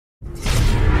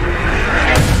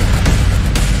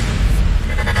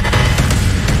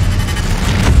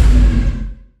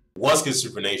What's good,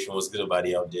 Super Nation? What's good,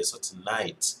 everybody out there? So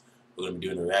tonight we're going to be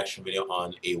doing a reaction video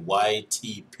on a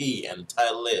YTP, and the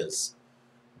title is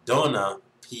Dauna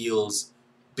Peels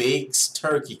Bakes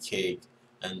Turkey Cake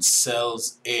and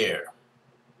Sells Air.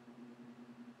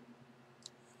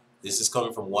 This is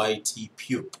coming from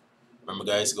YTP. Remember,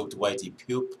 guys, go to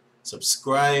YTP,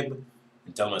 subscribe,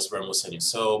 and tell my sperm will send you.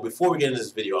 So before we get into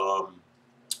this video,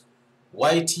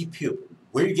 YTP,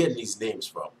 where are you getting these names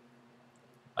from?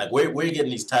 Like, where are you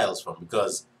getting these titles from?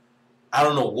 Because I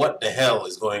don't know what the hell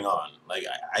is going on. Like,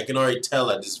 I can already tell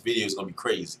that this video is going to be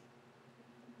crazy.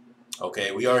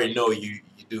 Okay, we already know you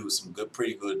do some good,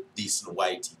 pretty good, decent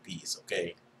YTPs,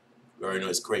 okay? We already know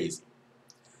it's crazy.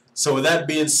 So with that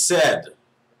being said,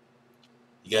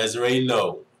 you guys already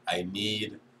know I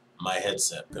need my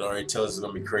headset. I can already tell this is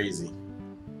going to be crazy.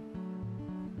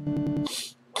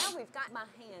 Well, we've got my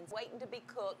hands waiting to be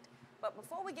cooked. But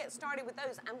before we get started with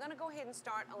those, I'm going to go ahead and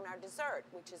start on our dessert,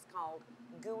 which is called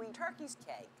gooey turkey's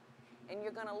cake. And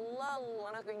you're going to love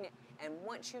it. And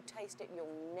once you taste it, you'll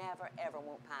never, ever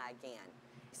want pie again.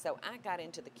 So I got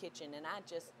into the kitchen, and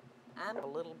I'm a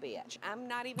little bitch. I'm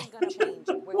not even going to change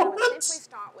it. We're going to simply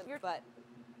start with your butt.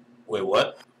 Wait,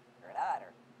 what?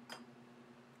 Butter.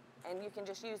 And you can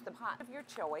just use the pot of your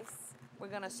choice. We're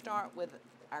going to start with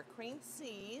our cream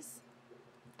cheese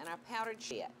and our powdered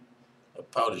shit. A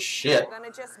powdered shit. We're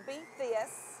going to just beat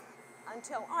this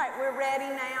until, all right, we're ready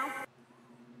now.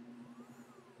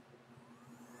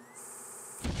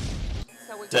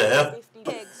 So we're going to add 50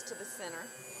 eggs to the center.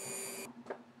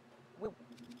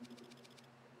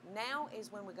 Now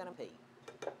is when we're going to beat.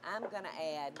 I'm going to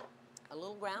add a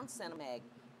little ground cinnamon egg.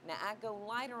 Now, I go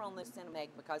lighter on the cinnamon egg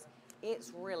because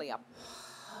it's really a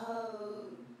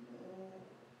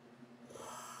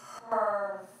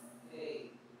perfect.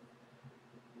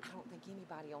 I don't think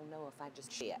anybody will know if I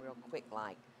just shit real quick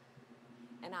like.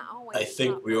 And I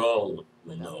think we all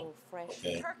will know. Little fresh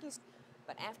turkeys.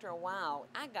 But after a while,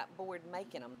 I got bored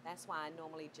making them. That's why I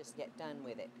normally just get done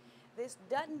with it. This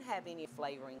doesn't have any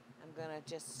flavoring. I'm going to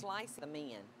just slice them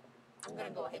in. I'm going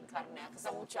to go ahead and cut them now because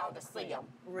I want y'all to see them.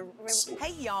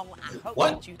 Hey, y'all, I hope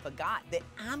that you forgot that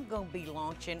I'm going to be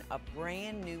launching a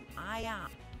brand new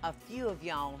IOP. A few of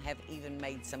y'all have even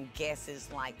made some guesses,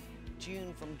 like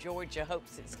June from Georgia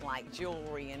hopes it's like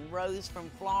jewelry, and Rose from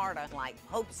Florida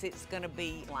hopes it's going to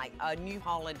be like a new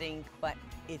holiday, but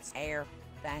it's air.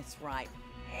 That's right,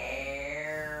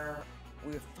 air.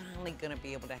 We're finally going to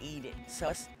be able to eat it.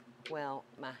 So, well,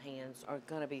 my hands are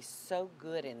going to be so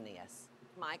good in this.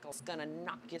 Michael's going to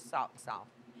knock your socks off,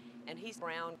 and he's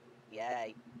brown,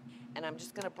 yay. And I'm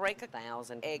just going to break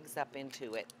 1,000 eggs up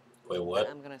into it. Wait, what?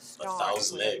 I'm going to start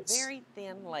with a very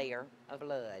thin layer of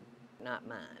blood, not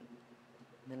mine.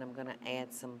 Then I'm going to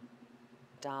add some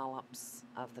dollops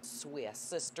of the Swiss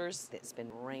sisters that's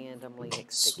been randomly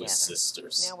mixed together. Swiss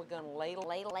sisters. Now we're going to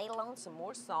ladle on some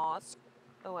more sauce.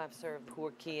 Oh, I've served poor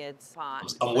kids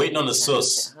pot. I'm waiting on the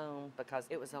sauce at home because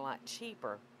it was a lot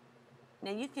cheaper.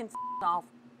 Now you can off.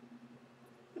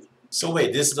 So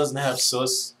wait, this doesn't have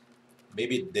sauce?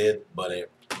 Maybe it did, but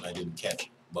I didn't catch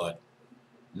it. But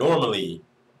normally,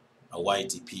 a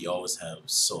YTP always have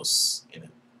sauce in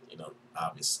it, you know,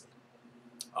 obviously.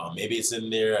 Maybe it's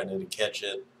in there, I didn't catch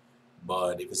it,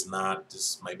 but if it's not,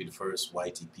 this might be the first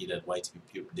YTP that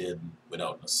YTP did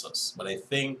without the sauce. But I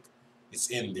think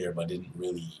it's in there, but I didn't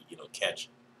really, you know, catch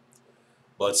it.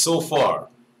 But so far,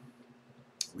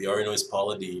 we already know it's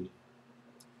Paula Deen,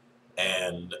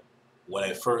 and when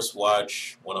I first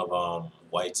watched one of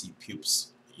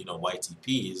YTP's, you know,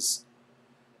 YTPs,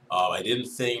 I didn't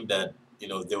think that, you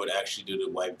know, they would actually do the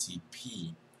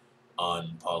YTP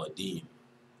on Paula Deen.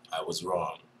 I was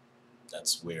wrong.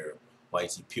 That's where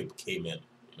YTP came in.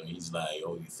 You know, he's like,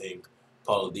 oh, you think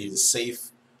Paula Deen is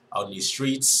safe out in these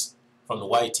streets from the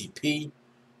YTP?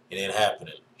 It ain't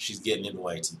happening. She's getting in the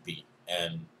YTP.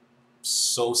 And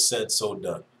so said, so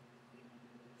done.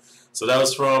 So that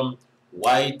was from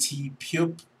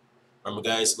YTP. Remember,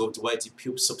 guys, go to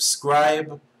YTP,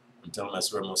 subscribe, and tell them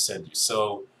that's where I'm going to send you.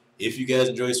 So if you guys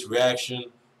enjoy this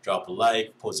reaction, drop a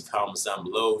like, post a comment down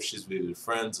below, share this video with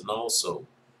friends, and also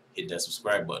hit that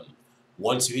subscribe button.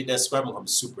 Once you hit that subscribe button, I'm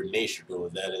Super Nation. You know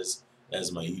what that is. That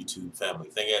is my YouTube family.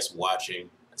 Thank you guys for watching,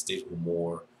 and stay tuned for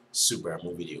more Super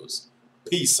Animal videos.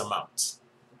 Peace, I'm out.